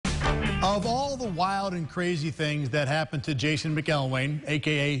Of all the wild and crazy things that happened to Jason McElwain,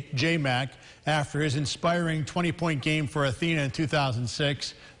 a.k.a. J-Mac, after his inspiring 20-point game for Athena in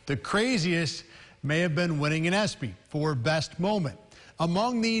 2006, the craziest may have been winning an ESPY for Best Moment.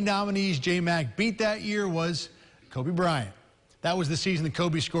 Among the nominees J-Mac beat that year was Kobe Bryant. That was the season that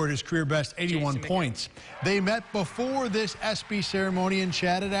Kobe scored his career-best 81 points. They met before this ESPY ceremony and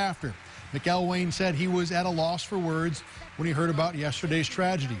chatted after. McElwain said he was at a loss for words when he heard about yesterday's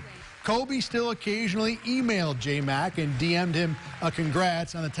tragedy. Kobe still occasionally emailed J-Mac and DM'd him a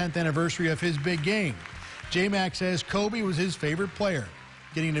congrats on the 10th anniversary of his big game. J-Mac says Kobe was his favorite player.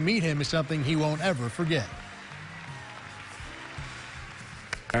 Getting to meet him is something he won't ever forget.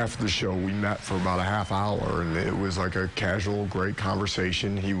 After the show, we met for about a half hour, and it was like a casual, great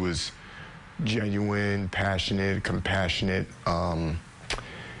conversation. He was genuine, passionate, compassionate.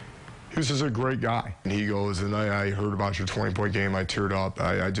 He was just a great guy. And he goes, and I heard about your 20-point game. I teared up.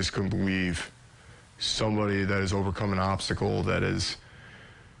 I just couldn't believe somebody that has overcome an obstacle, that has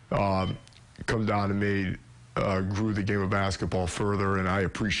come down and grew the game of basketball further, and I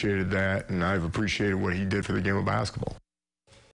appreciated that, and I've appreciated what he did for the game of basketball.